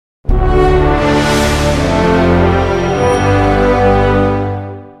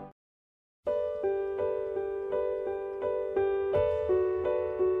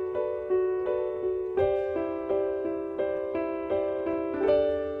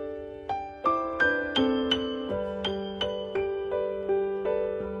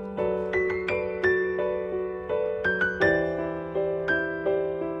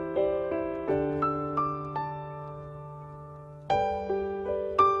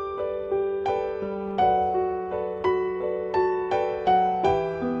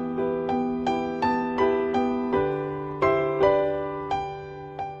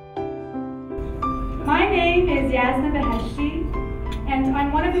Yasna Beheshti, and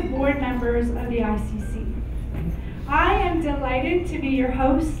I'm one of the board members of the ICC. I am delighted to be your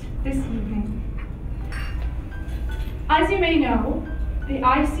host this evening. As you may know, the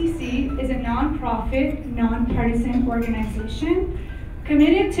ICC is a non-profit, non-partisan organization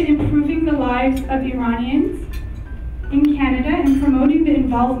committed to improving the lives of Iranians in Canada and promoting their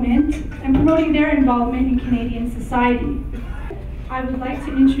involvement in Canadian society. I would like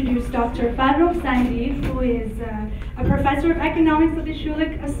to introduce Dr. Farrokh Zandi, who is a professor of economics at the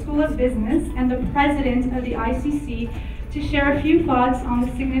Schulich School of Business and the president of the ICC, to share a few thoughts on the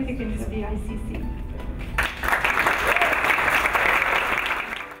significance of the ICC.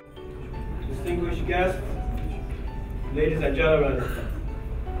 Distinguished guests, ladies and gentlemen,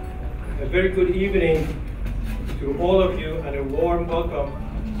 a very good evening to all of you and a warm welcome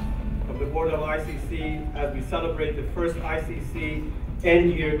from the board of ICC as we celebrate the first ICC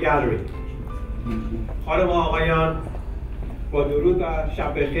end-year gathering. خانم و آقایان، با درود و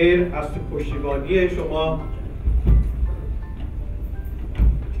شب بخیر از پشتیبانی شما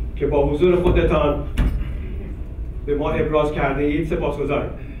که با حضور خودتان به ما ابراز کرده اید سپاسگزارم.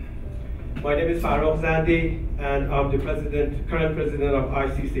 My name is Farrokh Zandi and I'm the current president of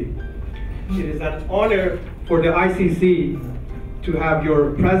ICC. It is an honor for the ICC to have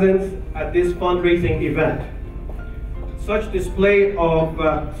your presence at this fundraising event. Such display of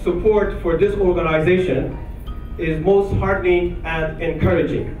support for this organization is most heartening and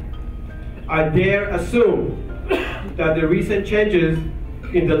encouraging. I dare assume that the recent changes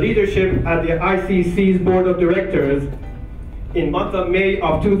in the leadership at the ICC's board of directors in month of May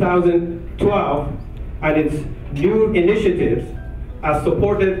of 2012 and its new initiatives, as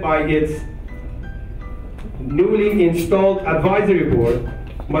supported by its newly installed advisory board,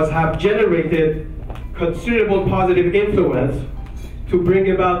 must have generated considerable positive influence to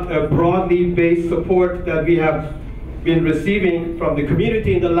bring about a broadly based support that we have been receiving from the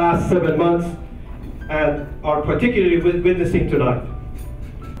community in the last 7 months and are particularly witnessing tonight.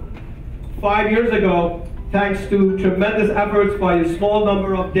 5 years ago, thanks to tremendous efforts by a small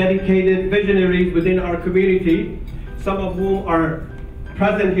number of dedicated visionaries within our community, some of whom are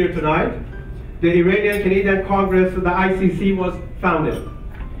present here tonight, the Iranian Canadian Congress, the ICC, was founded.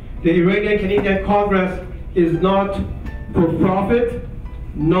 The Iranian Canadian Congress is not for profit,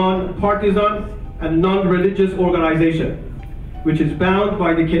 non-partisan, and non-religious organization, which is bound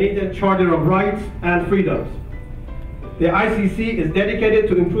by the Canadian Charter of Rights and Freedoms. The ICC is dedicated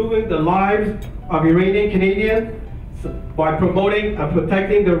to improving the lives of Iranian Canadians by promoting and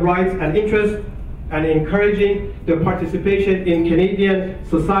protecting the rights and interests and encouraging the participation in Canadian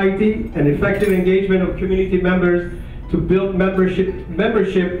society and effective engagement of community members to build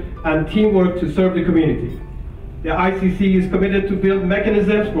membership and teamwork to serve the community. The ICC is committed to build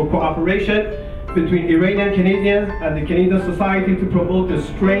mechanisms for cooperation between Iranian Canadians and the Canadian society to promote the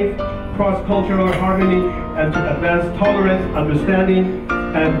strength, cross-cultural harmony, and to advance tolerance, understanding,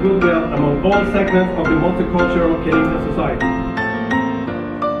 and goodwill among all segments of the multicultural Canadian society.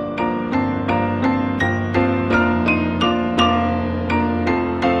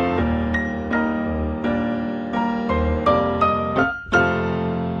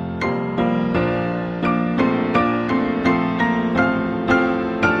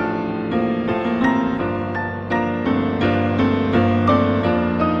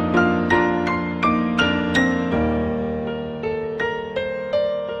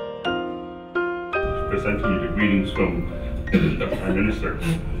 Presenting you the greetings from the Prime Minister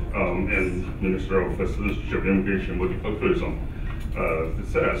and Minister of Citizenship, Immigration, Multiculturalism. It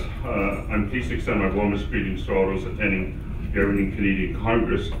says, I'm pleased to extend my warmest greetings to all those attending the Iranian Canadian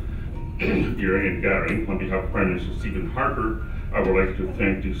Congress Iranian gathering. On behalf of Prime Minister Stephen Harper, I would like to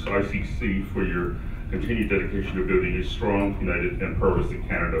thank this ICC for your continued dedication to building a strong, united, and pluralistic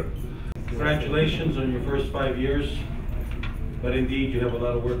Canada. Congratulations on your first 5 years, but indeed you have a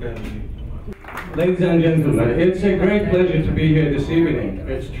lot of work ahead of you. Ladies and gentlemen, it's a great pleasure to be here this evening.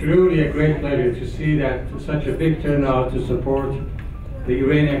 It's truly a great pleasure to see that such a big turnout to support the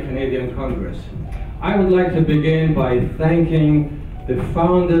Iranian Canadian Congress. I would like to begin by thanking the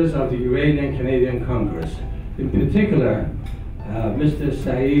founders of the Iranian Canadian Congress, in particular Mr.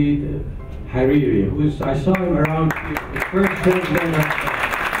 Saeed Hariri, I saw him around the first president of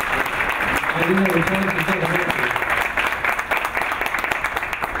I didn't have a chance to say hello.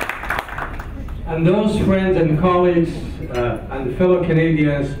 And those friends and colleagues and fellow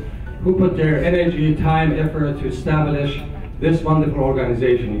Canadians who put their energy, time, effort to establish this wonderful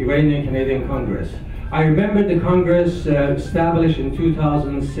organization, Iranian Canadian Congress. I remember the Congress established in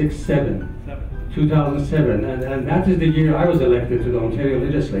 2006-07. 2007, and that is the year I was elected to the Ontario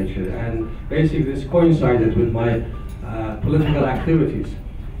legislature, and basically this coincided with my political activities.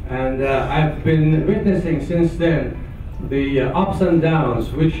 And I've been witnessing since then the ups and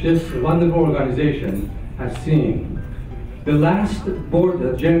downs which this wonderful organization has seen. The last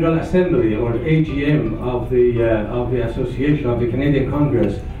Board General Assembly, or AGM, of the Association of the Canadian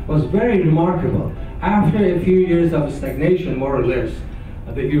Congress was very remarkable. After a few years of stagnation, more or less,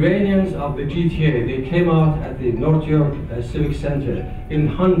 the Iranians of the GTA, they came out at the North York Civic Center in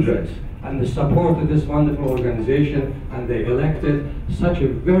hundreds, and they supported this wonderful organization, and they elected such a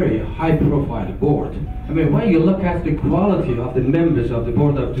very high-profile board. I mean, when you look at the quality of the members of the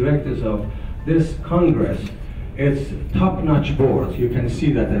board of directors of this Congress, it's top-notch board. You can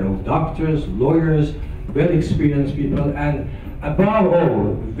see that there are doctors, lawyers, well-experienced people, and above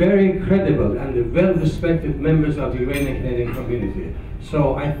all, very credible and well-respected members of the Iranian Canadian community.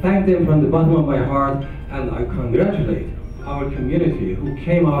 So I thank them from the bottom of my heart, and I congratulate our community who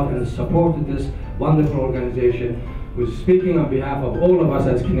came out and supported this wonderful organization, who's speaking on behalf of all of us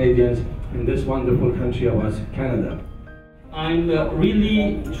as Canadians in this wonderful country of us, Canada. I'm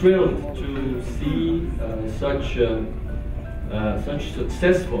really thrilled to see such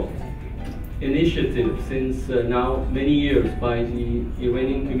successful initiative since now many years by the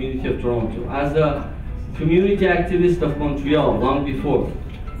Iranian community of Toronto. As a community activist of Montreal long before,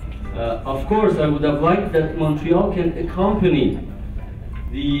 of course I would have liked that Montreal can accompany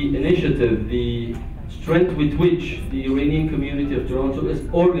the initiative, the strength with which the Iranian community of Toronto is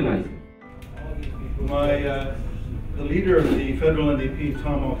organizing. The leader of the federal NDP,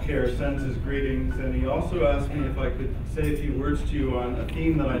 Tom Mulcair, sends his greetings, and he also asked me if I could say a few words to you on a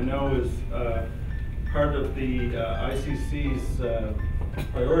theme that I know is part of the ICC's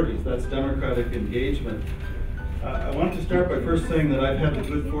priorities, that's democratic engagement. I want to start by first saying that I've had the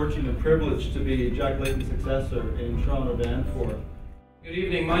good fortune and privilege to be Jack Layton's successor in Toronto Danforth. Good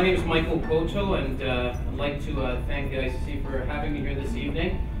evening, my name is Michael Koto, and I'd like to thank the ICC for having me here this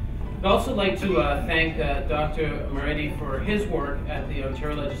evening. I'd also like to thank Dr. Moretti for his work at the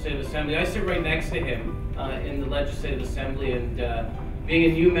Ontario Legislative Assembly. I sit right next to him in the Legislative Assembly, and being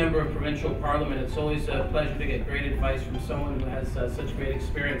a new member of provincial parliament, it's always a pleasure to get great advice from someone who has such great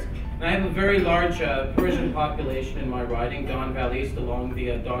experience. And I have a very large Persian population in my riding, Don Valley East, along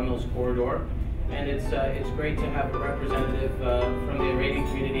the Don Mills corridor. And it's great to have a representative from the Iranian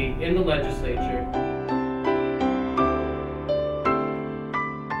community in the legislature.